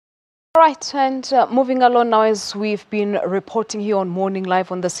Right, and moving along now, as we've been reporting here on Morning Live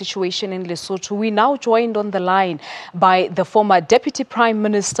on the situation in Lesotho, we now joined on the line by the former Deputy Prime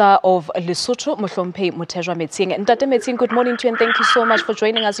Minister of Lesotho, Mothetjoa Metsing. And Ntate Metsing, good morning to you and thank you so much for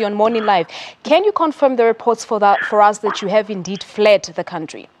joining us here on Morning Live. Can you confirm the reports for us that you have indeed fled the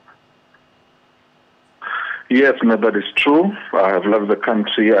country? Yes, that is true. I have left the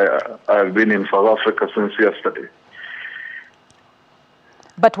country. I've been in South Africa since yesterday.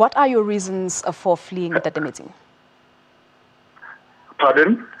 But what are your reasons for fleeing Ntate Metsing?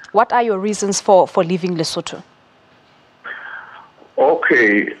 Pardon? What are your reasons for leaving Lesotho?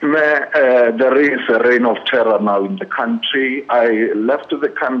 Okay, there is a reign of terror now in the country. I left the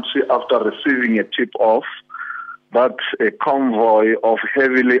country after receiving a tip-off that a convoy of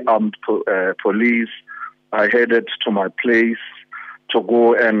heavily armed police are headed to my place to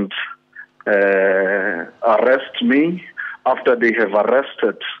go and arrest me. After they have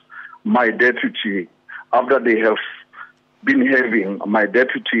arrested my deputy, after they have been having my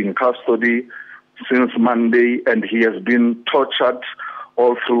deputy in custody since Monday, and he has been tortured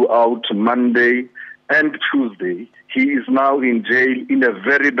all throughout Monday and Tuesday. He is now in jail in a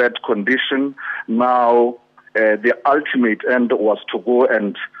very bad condition. Now, the ultimate end was to go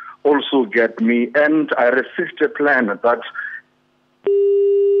and also get me, and I received a plan that...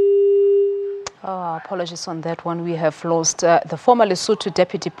 Apologies on that one. We have lost the former Lesotho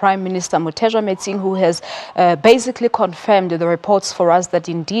Deputy Prime Minister Mothetjoa Metsing, who has basically confirmed the reports for us that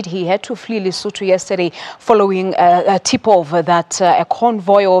indeed he had to flee Lesotho yesterday following a tip-off that a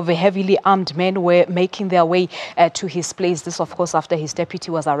convoy of heavily armed men were making their way to his place. This, of course, after his deputy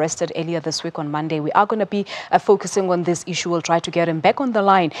was arrested earlier this week on Monday. We are going to be focusing on this issue. We'll try to get him back on the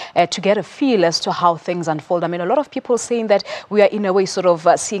line to get a feel as to how things unfold. I mean, a lot of people saying that we are in a way sort of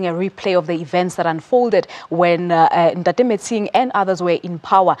seeing a replay of the events that unfolded when Ntate Metsing and others were in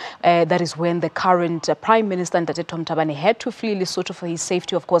power. That is when the current Prime Minister, Ntate Thabane, had to flee Lesotho for his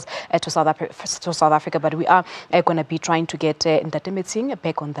safety, of course, to South Africa. But we are going to be trying to get Ntate Metsing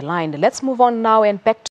back on the line. Let's move on now and back to